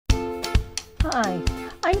Hi,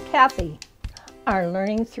 I'm Kathy. Our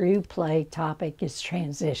Learning Through Play topic is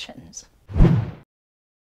transitions.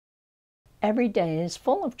 Every day is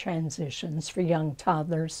full of transitions for young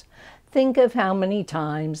toddlers. Think of how many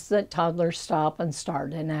times that toddlers stop and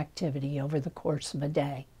start an activity over the course of a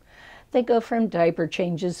day. They go from diaper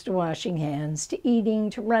changes to washing hands to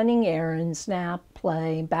eating to running errands, nap,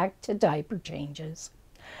 play, back to diaper changes.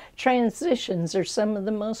 Transitions are some of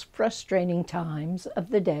the most frustrating times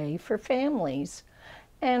of the day for families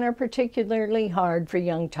and are particularly hard for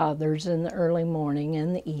young toddlers in the early morning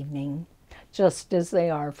and the evening, just as they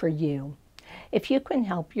are for you. If you can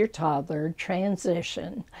help your toddler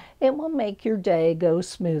transition, it will make your day go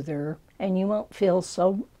smoother and it won't feel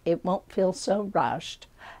so rushed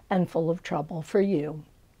and full of trouble for you.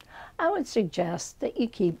 I would suggest that you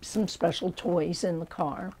keep some special toys in the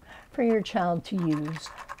car for your child to use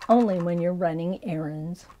only when you're running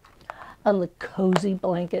errands. A cozy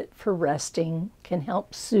blanket for resting can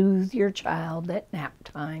help soothe your child at nap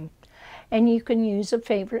time. And you can use a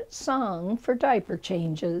favorite song for diaper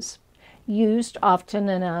changes. Used often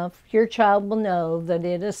enough, your child will know that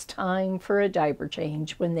it is time for a diaper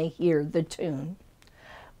change when they hear the tune.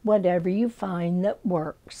 Whatever you find that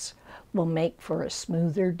works will make for a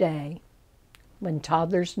smoother day. When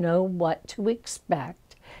toddlers know what to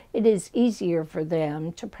expect, it is easier for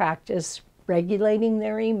them to practice regulating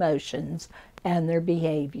their emotions and their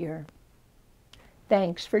behavior.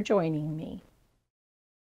 Thanks for joining me.